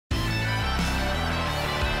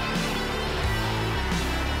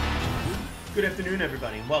Good afternoon,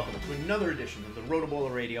 everybody, and welcome to another edition of the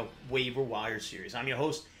RotoBaller Radio Waiver Wire Series. I'm your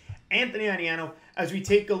host, Anthony Aniano, as we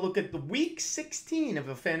take a look at the Week 16 of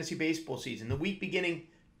a fantasy baseball season. The week beginning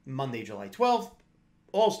Monday, July 12th.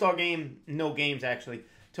 All-Star game, no games actually,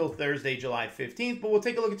 till Thursday, July 15th. But we'll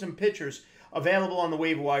take a look at some pitchers available on the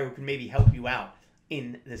waiver wire who can maybe help you out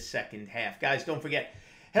in the second half. Guys, don't forget,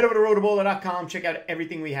 head over to rotoballer.com. Check out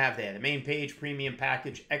everything we have there. The main page, premium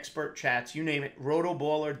package, expert chats, you name it.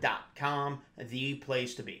 rotoballer.com, the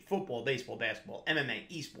place to be. Football, baseball, basketball, MMA,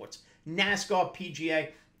 esports, NASCAR,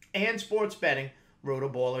 PGA, and sports betting.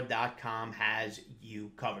 rotoballer.com has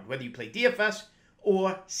you covered. Whether you play DFS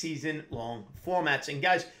or season-long formats. And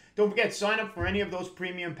guys, don't forget, sign up for any of those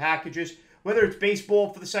premium packages, whether it's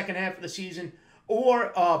baseball for the second half of the season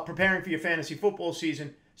or preparing for your fantasy football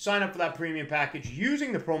season. Sign up for that premium package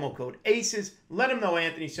using the promo code ACES. Let them know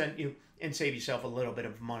Anthony sent you and save yourself a little bit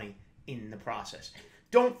of money in the process.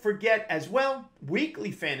 Don't forget as well, weekly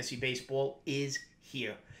fantasy baseball is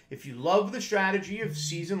here. If you love the strategy of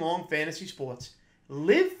season-long fantasy sports,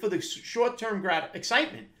 live for the short-term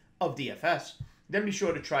excitement of DFS, then be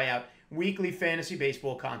sure to try out weekly fantasy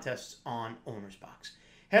baseball contests on Owner's Box.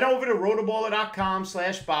 Head over to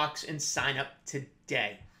rotoballer.com/box and sign up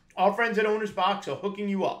today. Our friends at Owner's Box are hooking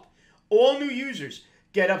you up. All new users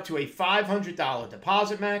get up to a $500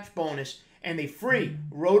 deposit match bonus and a free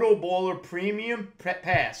RotoBaller Premium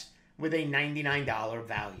Pass with a $99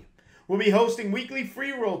 value. We'll be hosting weekly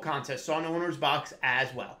free roll contests on Owner's Box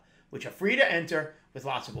as well, which are free to enter with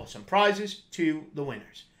lots of awesome prizes to the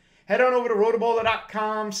winners. Head on over to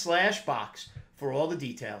rotoballer.com/box for all the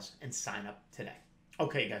details and sign up today.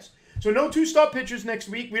 Okay, guys. So no two-star pitchers next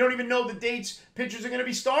week. We don't even know the dates pitchers are going to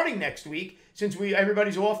be starting next week since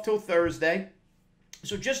everybody's off till Thursday.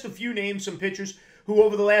 So just a few names, some pitchers who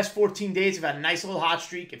over the last 14 days have had a nice little hot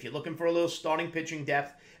streak if you're looking for a little starting pitching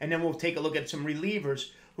depth. And then we'll take a look at some relievers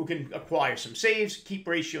who can acquire some saves, keep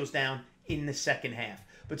ratios down in the second half.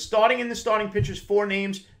 But starting in the starting pitchers, 4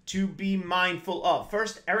 names to be mindful of.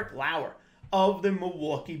 First, Eric Lauer of the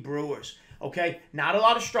Milwaukee Brewers. Okay, not a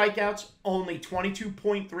lot of strikeouts. Only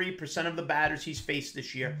 22.3% of the batters he's faced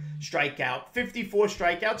this year strike out. 54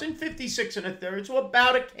 strikeouts and 56 1/3, so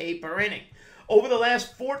about a K per inning. Over the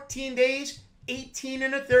last 14 days, 18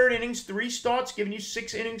 1/3 innings, 3 starts, giving you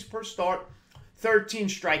 6 innings per start. 13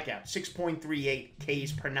 strikeouts, 6.38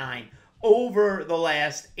 Ks per 9 over the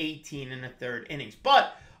last 18 1/3 innings.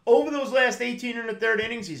 But over those last 18 1/3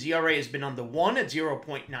 innings, his ERA has been under 1 at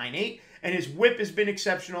 0.98. And his whip has been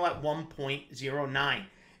exceptional at 1.09.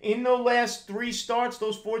 In the last 3 starts,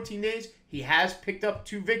 those 14 days, he has picked up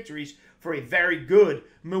 2 victories for a very good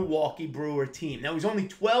Milwaukee Brewer team. Now, he's only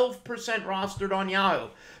 12% rostered on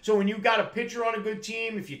Yahoo. So when you've got a pitcher on a good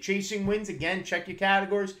team, if you're chasing wins, again, check your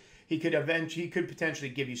categories. He could potentially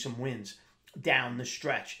give you some wins down the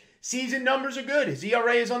stretch. Season numbers are good. His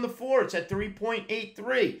ERA is on the 4. It's at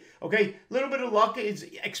 3.83. Okay, a little bit of luck. His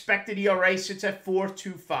expected ERA sits at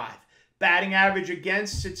 4.25. Batting average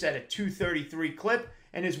against sits at a 233 clip,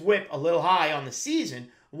 and his whip a little high on the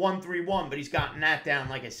season, 131, but he's gotten that down,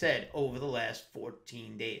 like I said, over the last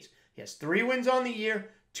 14 days. He has 3 wins on the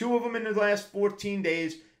year, 2 of them in the last 14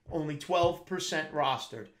 days, only 12%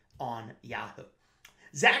 rostered on Yahoo.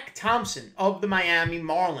 Zach Thompson of the Miami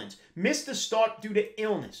Marlins missed the start due to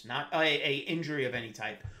illness, not a injury of any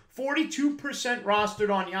type. 42%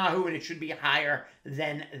 rostered on Yahoo, and it should be higher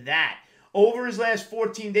than that. Over his last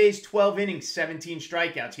 14 days, 12 innings, 17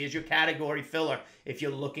 strikeouts. Here's your category filler if you're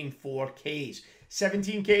looking for Ks.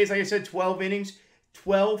 17 Ks, like I said, 12 innings,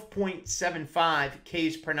 12.75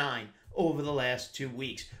 Ks per 9 over the last 2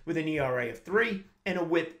 weeks with an ERA of 3 and a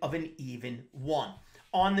whip of an even 1.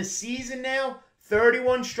 On the season now,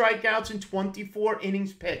 31 strikeouts and 24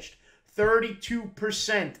 innings pitched.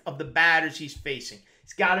 32% of the batters he's facing.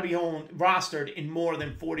 He's got to be rostered in more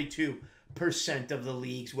than 42% of the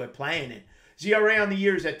leagues we're playing in. His ERA on the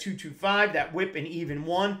year is at 2.25, that whip an even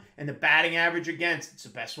 1, and the batting average against, it's the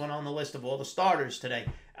best one on the list of all the starters today,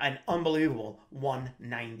 an unbelievable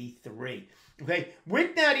 193. Okay,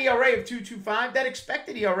 with that ERA of 2.25, that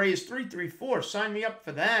expected ERA is 3.34. Sign me up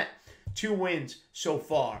for that. 2 wins so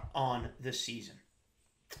far on the season.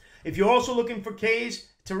 If you're also looking for Ks,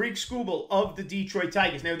 Tarik Skubel of the Detroit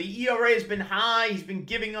Tigers. Now, the ERA has been high. He's been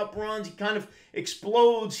giving up runs. He kind of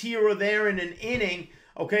explodes here or there in an inning.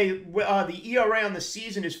 Okay, the ERA on the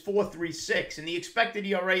season is 4.36, and the expected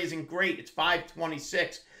ERA isn't great. It's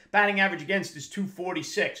 5.26. Batting average against is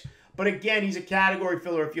 2.46. But again, he's a category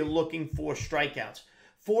filler if you're looking for strikeouts.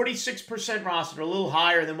 46% rostered, a little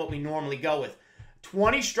higher than what we normally go with.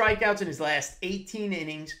 20 strikeouts in his last 18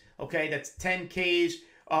 innings. Okay, that's 10 Ks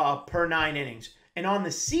per 9 innings. And on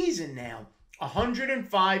the season now,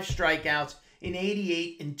 105 strikeouts in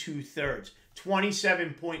 88 and 2/3.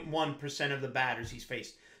 27.1% of the batters he's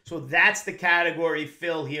faced. So that's the category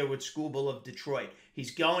fill here with Skubel of Detroit.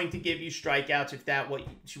 He's going to give you strikeouts if that's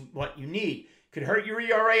what you need. Could hurt your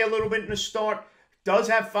ERA a little bit in the start. Does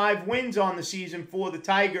have 5 wins on the season for the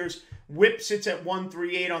Tigers. WHIP sits at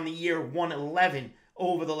 138 on the year, 111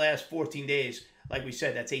 over the last 14 days. Like we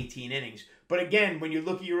said, that's 18 innings. But again, when you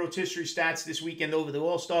look at your rotisserie stats this weekend over the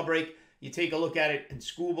All-Star break, you take a look at it, and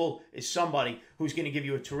Skubel is somebody who's going to give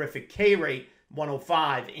you a terrific K rate,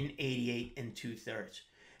 105 in 88 and 2/3.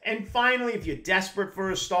 And finally, if you're desperate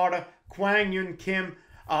for a starter, Kwang-Hyun Kim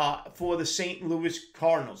for the St. Louis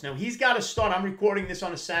Cardinals. Now, he's got to start. I'm recording this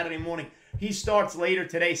on a Saturday morning. He starts later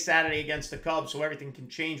today, Saturday, against the Cubs, so everything can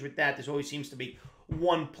change with that. There always seems to be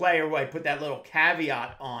one player where I put that little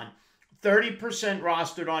caveat on. 30%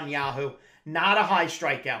 rostered on Yahoo. Not a high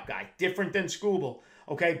strikeout guy. Different than Skubel.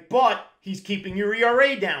 Okay, but he's keeping your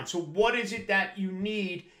ERA down. So what is it that you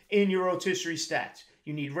need in your rotisserie stats?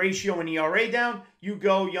 You need ratio and ERA down, you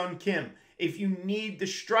go Hyun Kim. If you need the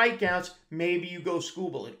strikeouts, maybe you go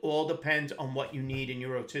Skubel. It all depends on what you need in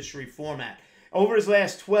your rotisserie format. Over his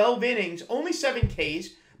last 12 innings, only 7 Ks,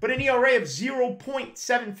 but an ERA of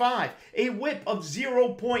 0.75, a WHIP of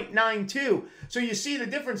 0.92. So you see the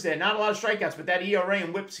difference there. Not a lot of strikeouts, but that ERA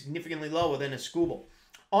and WHIP significantly lower than a Skubel.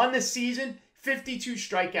 On the season, 52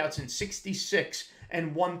 strikeouts in 66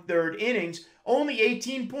 and 1/3 innings. Only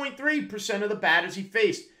 18.3% of the batters he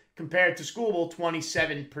faced, compared to Skubel,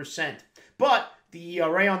 27%. But the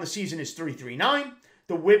ERA on the season is 3.39.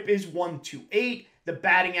 The WHIP is 1.28. The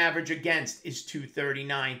batting average against is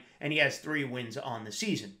 2.39, and he has 3 wins on the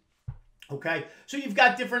season. Okay, so you've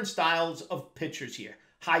got different styles of pitchers here.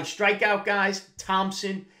 High strikeout guys,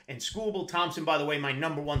 Thompson and Skubel. Thompson, by the way, my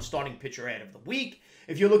 #1 starting pitcher ad of the week.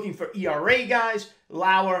 If you're looking for ERA guys,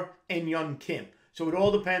 Lauer and Hyun Kim. So it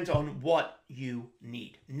all depends on what you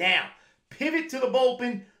need. Now, pivot to the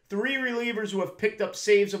bullpen. 3 relievers who have picked up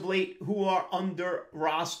saves of late who are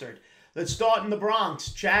under-rostered. Let's start in the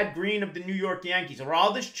Bronx. Chad Green of the New York Yankees.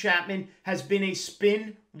 Aroldis Chapman has been a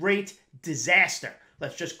spin rate disaster.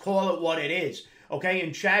 Let's just call it what it is. Okay,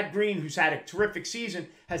 and Chad Green, who's had a terrific season,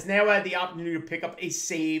 has now had the opportunity to pick up a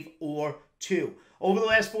save or 2. Over the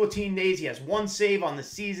last 14 days, he has 1 save on the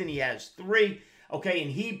season. He has 3. Okay,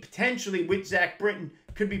 and he potentially, with Zach Britton,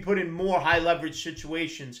 could be put in more high-leverage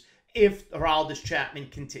situations if Aroldis Chapman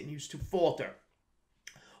continues to falter.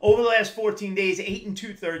 Over the last 14 days, 8 and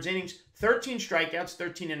 2/3 innings, 13 strikeouts,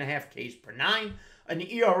 13.5 Ks per 9, an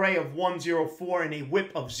ERA of 1.04, and a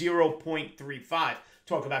WHIP of 0.35.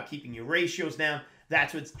 Talk about keeping your ratios down.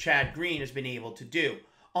 That's what Chad Green has been able to do.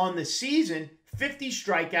 On the season, 50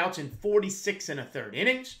 strikeouts in 46 1/3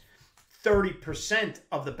 innings, 30%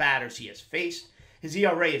 of the batters he has faced. His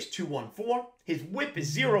ERA is 2.14. His WHIP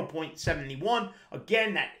is 0.71.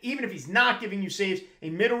 Again, that even if he's not giving you saves,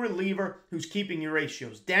 a middle reliever who's keeping your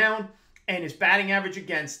ratios down. And his batting average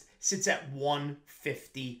against sits at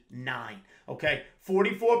 159. Okay,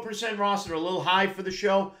 44% rostered, a little high for the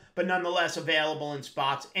show, but nonetheless available in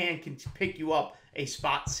spots and can pick you up a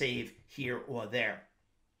spot save here or there.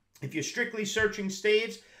 If you're strictly searching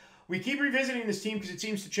saves, we keep revisiting this team because it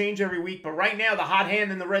seems to change every week. But right now, the hot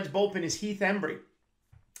hand in the Reds bullpen is Heath Hembree.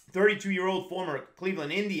 32-year-old former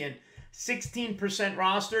Cleveland Indian, 16%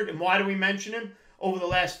 rostered. And why do we mention him? Over the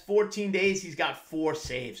last 14 days, he's got 4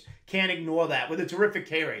 saves. Can't ignore that with a terrific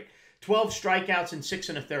K rate. 12 strikeouts in 6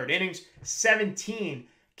 1/3 innings, 17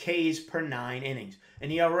 Ks per 9 innings.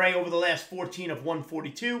 An ERA over the last 14 of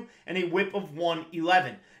 1.42 and a WHIP of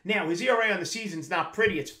 1.11. Now, his ERA on the season is not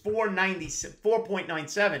pretty. It's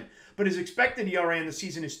 4.97, but his expected ERA on the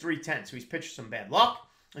season is 3.10, so he's pitched some bad luck.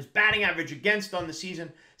 His batting average against on the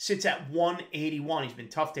season sits at 181. He's been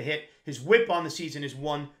tough to hit. His WHIP on the season is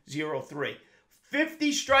 103.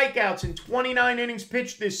 50 strikeouts in 29 innings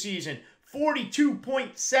pitched this season.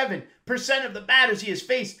 42.7% of the batters he has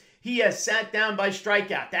faced, he has sat down by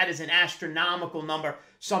strikeout. That is an astronomical number.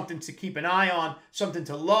 Something to keep an eye on. Something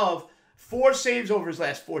to love. 4 saves over his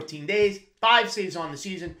last 14 days. 5 saves on the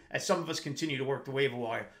season, as some of us continue to work the waiver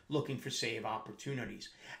wire looking for save opportunities.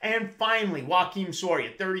 And finally, Joakim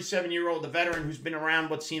Soria, 37-year-old, a veteran who's been around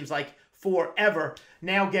what seems like forever,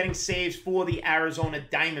 now getting saves for the Arizona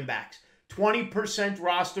Diamondbacks. 20%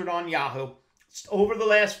 rostered on Yahoo. Over the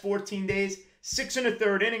last 14 days, 6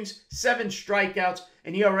 1/3 innings, 7 strikeouts,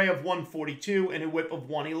 an ERA of 1.42, and a WHIP of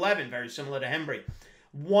 1.11, very similar to Hembree.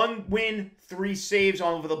 1 win, 3 saves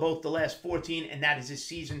over both the last 14, and that is his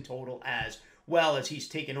season total as well, as he's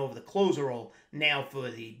taken over the closer role now for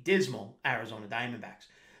the dismal Arizona Diamondbacks.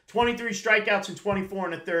 23 strikeouts in 24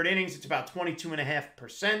 1/3 innings. It's about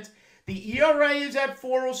 22.5%. The The ERA is at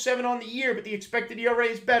 4.07 on the year, but the expected ERA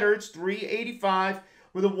is better. It's 3.85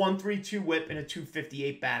 with a 1.32 whip and a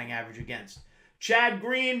 2.58 batting average against. Chad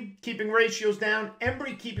Green keeping ratios down.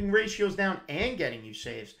 Hembree keeping ratios down and getting you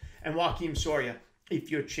saves. And Joakim Soria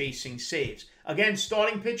if you're chasing saves. Again,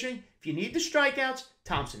 starting pitching, if you need the strikeouts,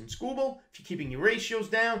 Thompson and Skubel. If you're keeping your ratios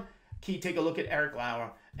down, take a look at Eric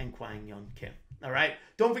Lauer and Kwang-Hyun Kim. All right?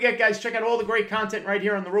 Don't forget, guys, check out all the great content right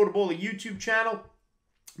here on the RotoBaller YouTube channel.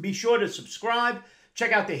 Be sure to subscribe.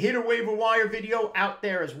 Check out the Hitter Waiver Wire video out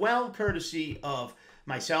there as well, courtesy of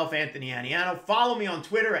myself, Anthony Aniano. Follow me on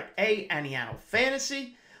Twitter at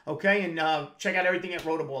 @AnianoFantasy. Okay, and check out everything at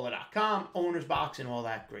rotoballer.com, Owner's Box, and all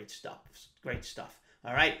that great stuff. Great stuff.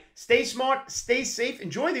 All right, stay smart, stay safe,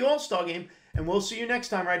 enjoy the All-Star game, and we'll see you next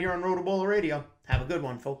time right here on RotoBaller Radio. Have a good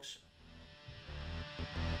one, folks.